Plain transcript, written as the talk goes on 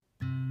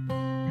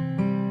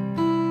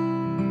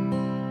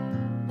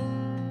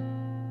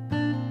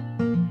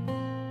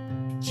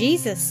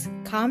Jesus'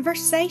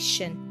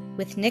 conversation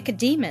with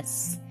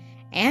Nicodemus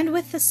and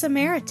with the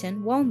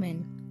Samaritan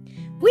woman.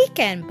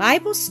 Weekend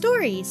Bible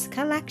Stories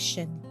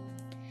collection.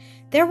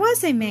 There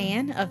was a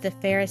man of the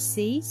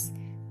Pharisees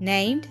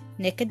named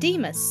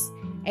Nicodemus,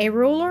 a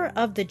ruler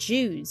of the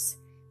Jews.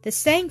 The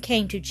same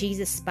came to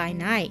Jesus by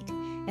night,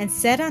 and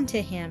said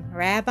unto him,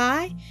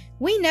 Rabbi,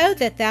 we know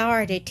that thou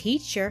art a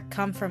teacher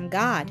come from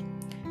God.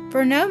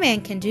 For no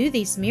man can do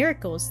these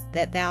miracles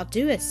that thou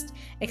doest,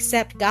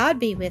 except God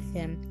be with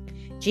him.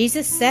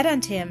 Jesus said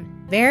unto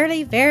him,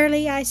 Verily,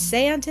 verily, I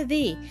say unto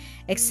thee,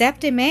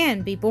 except a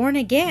man be born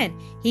again,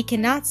 he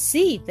cannot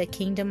see the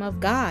kingdom of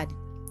God.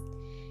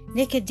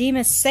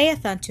 Nicodemus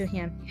saith unto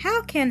him,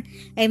 How can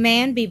a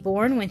man be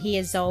born when he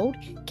is old?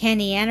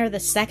 Can he enter the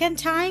second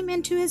time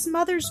into his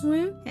mother's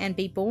womb and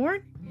be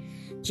born?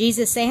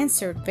 Jesus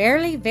answered,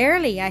 Verily,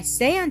 verily, I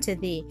say unto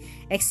thee,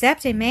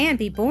 except a man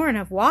be born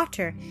of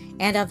water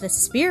and of the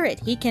Spirit,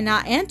 he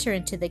cannot enter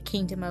into the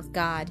kingdom of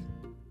God.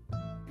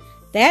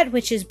 That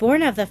which is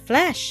born of the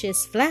flesh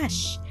is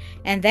flesh,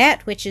 and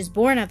that which is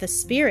born of the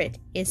Spirit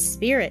is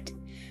spirit.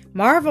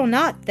 Marvel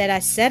not that I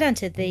said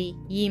unto thee,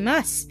 Ye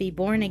must be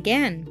born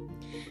again.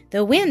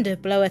 The wind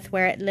bloweth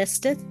where it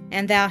listeth,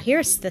 and thou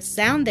hearest the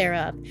sound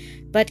thereof,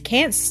 but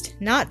canst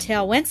not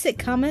tell whence it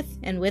cometh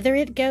and whither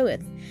it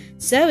goeth.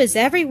 So is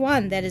every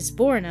one that is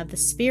born of the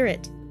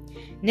Spirit.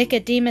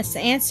 Nicodemus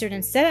answered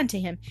and said unto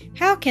him,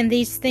 How can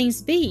these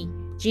things be?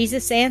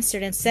 Jesus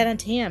answered and said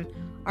unto him,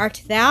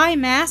 Art thou a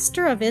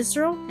master of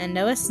Israel, and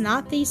knowest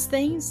not these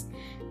things?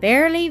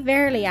 Verily,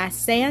 verily, I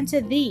say unto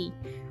thee,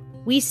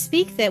 we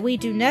speak that we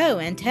do know,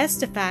 and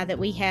testify that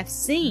we have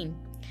seen,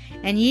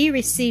 and ye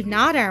receive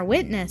not our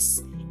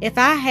witness. If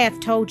I have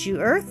told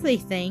you earthly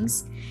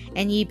things,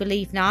 and ye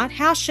believe not,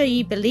 how shall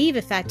ye believe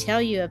if I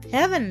tell you of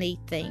heavenly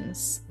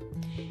things?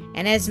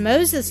 And as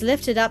Moses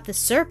lifted up the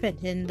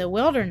serpent in the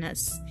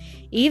wilderness,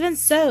 even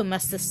so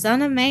must the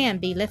Son of Man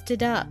be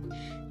lifted up,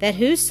 that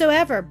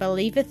whosoever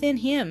believeth in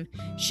him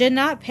should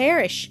not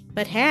perish,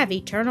 but have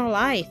eternal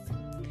life.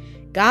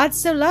 God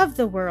so loved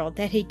the world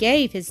that he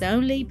gave his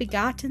only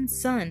begotten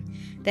Son,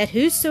 that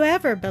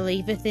whosoever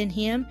believeth in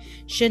him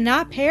should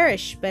not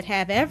perish, but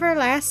have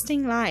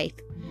everlasting life.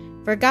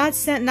 For God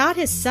sent not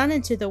his Son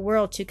into the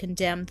world to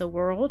condemn the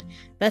world,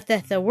 but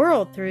that the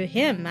world through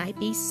him might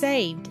be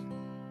saved.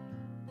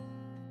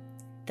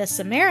 The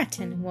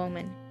Samaritan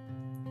woman.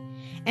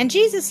 And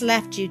Jesus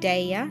left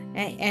Judea,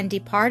 and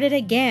departed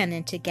again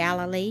into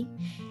Galilee,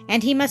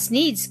 and he must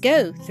needs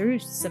go through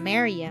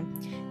Samaria.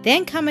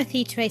 Then cometh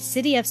he to a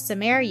city of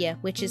Samaria,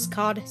 which is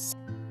called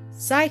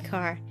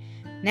Sychar.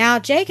 Now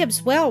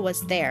Jacob's well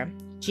was there.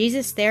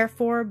 Jesus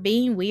therefore,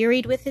 being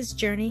wearied with his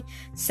journey,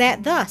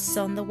 sat thus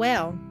on the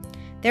well.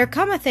 There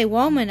cometh a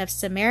woman of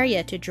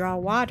Samaria to draw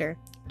water.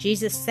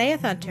 Jesus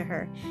saith unto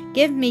her,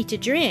 Give me to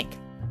drink.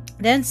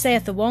 Then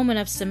saith the woman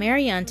of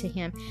Samaria unto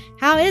him,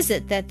 How is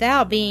it that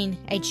thou, being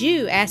a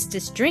Jew,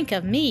 askest drink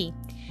of me,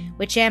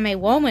 which am a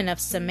woman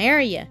of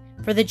Samaria?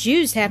 For the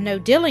Jews have no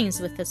dealings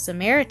with the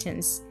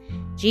Samaritans.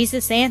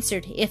 Jesus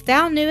answered, If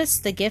thou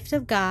knewest the gift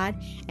of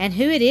God, and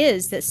who it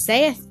is that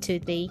saith to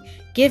thee,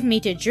 Give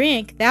me to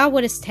drink, thou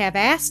wouldest have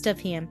asked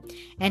of him,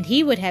 and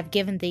he would have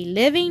given thee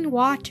living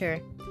water.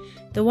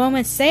 The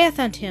woman saith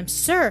unto him,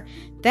 Sir,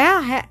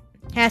 thou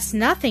hast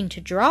nothing to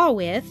draw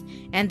with,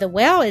 and the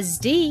well is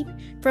deep.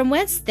 From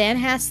whence then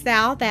hast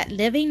thou that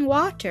living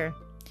water?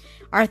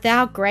 Art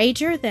thou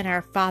greater than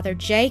our father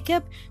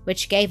Jacob,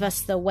 which gave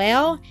us the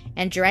well,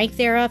 and drank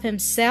thereof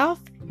himself,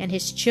 and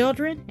his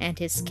children, and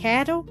his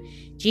cattle?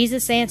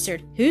 Jesus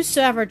answered,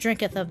 Whosoever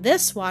drinketh of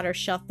this water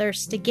shall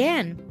thirst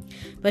again.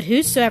 But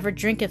whosoever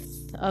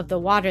drinketh of the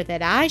water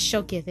that I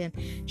shall give him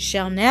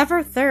shall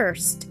never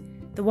thirst.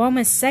 The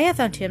woman saith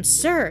unto him,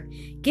 Sir,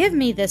 give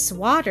me this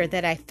water,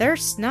 that I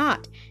thirst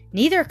not,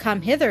 neither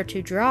come hither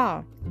to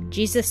draw.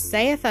 Jesus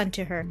saith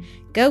unto her,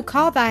 Go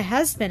call thy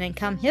husband, and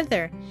come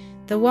hither.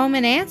 The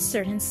woman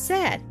answered and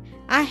said,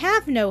 I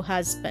have no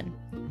husband.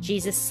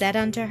 Jesus said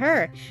unto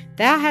her,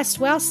 Thou hast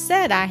well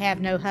said, I have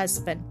no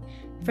husband.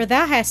 For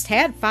thou hast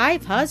had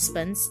 5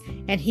 husbands,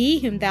 and he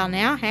whom thou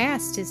now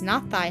hast is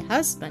not thy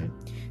husband.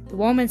 The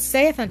woman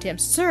saith unto him,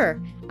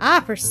 Sir,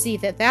 I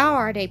perceive that thou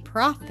art a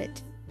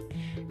prophet.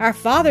 Our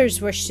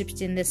fathers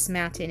worshipped in this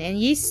mountain, and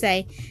ye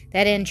say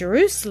that in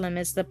Jerusalem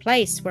is the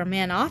place where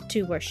men ought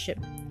to worship.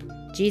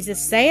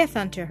 Jesus saith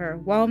unto her,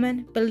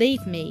 Woman,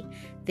 believe me,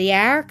 the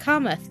hour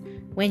cometh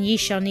when ye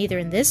shall neither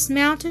in this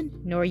mountain,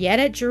 nor yet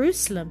at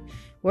Jerusalem,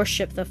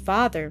 worship the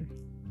Father.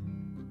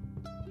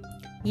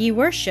 Ye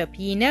worship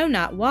ye know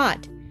not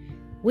what.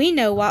 We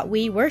know what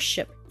we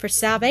worship, for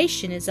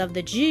salvation is of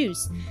the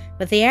Jews.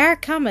 But the hour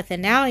cometh,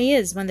 and now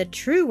is, when the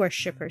true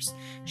worshippers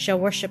shall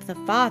worship the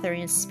Father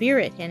in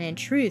spirit and in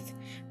truth,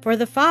 for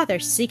the Father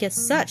seeketh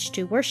such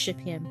to worship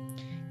him.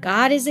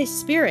 God is a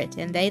spirit,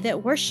 and they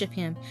that worship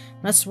him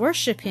must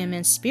worship him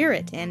in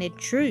spirit and in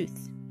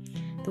truth.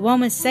 The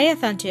woman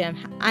saith unto him,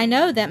 I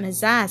know that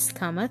Messiah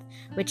cometh,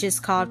 which is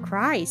called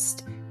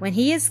Christ. When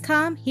he is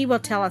come, he will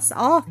tell us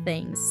all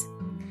things.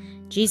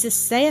 Jesus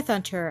saith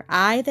unto her,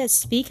 I that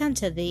speak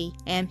unto thee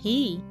am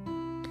he.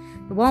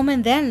 The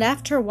woman then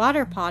left her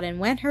water pot, and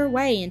went her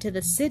way into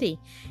the city,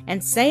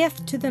 and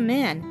saith to the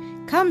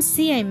men, Come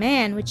see a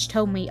man which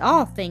told me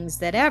all things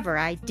that ever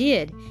I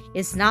did.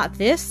 Is not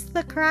this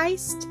the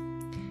Christ?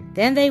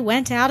 Then they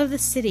went out of the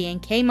city,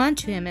 and came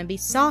unto him, and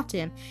besought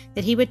him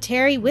that he would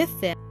tarry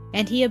with them.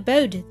 And he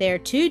abode there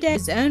 2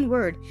 days, his own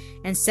word,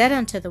 and said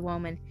unto the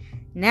woman,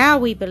 Now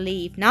we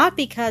believe, not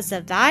because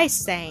of thy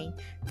saying,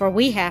 for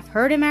we have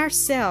heard him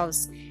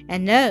ourselves,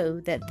 and know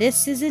that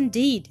this is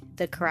indeed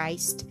the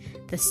Christ,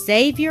 the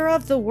Saviour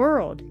of the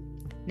world.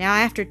 Now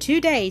after 2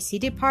 days he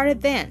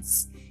departed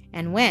thence,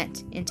 and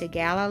went into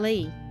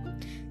Galilee.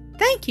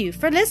 Thank you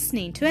for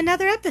listening to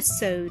another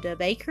episode of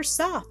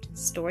Acresoft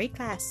Story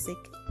Classic.